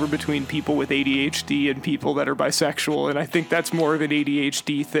crossover between people with ADHD and people that are bisexual, and I think that's more of an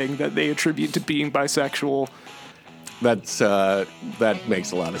ADHD thing that they attribute to being bisexual. That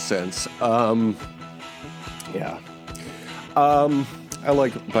makes a lot of sense. Yeah. I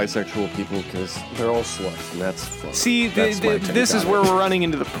like bisexual people because they're all sluts, and that's fun. See, this is where we're running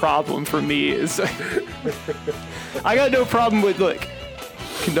into the problem for me. Is I got no problem with, look,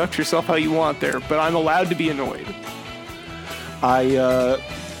 conduct yourself how you want there, but I'm allowed to be annoyed. I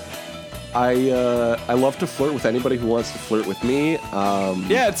love to flirt with anybody who wants to flirt with me.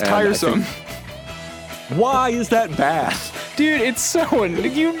 Yeah, it's tiresome. Why is that bad? Dude, it's so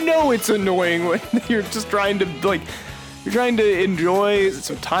it's annoying when you're just trying to enjoy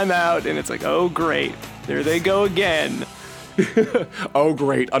some time out, and it's like, oh great, there they go again. Oh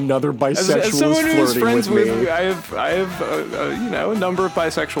great, another bisexual as someone is who's flirting friends with me. I have a number of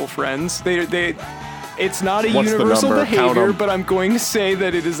bisexual friends. It's not a What's universal the number? behavior, but I'm going to say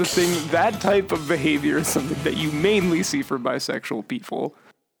that it is a thing. That type of behavior is something that you mainly see for bisexual people.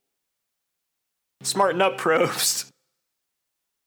 Smarten up, Probst.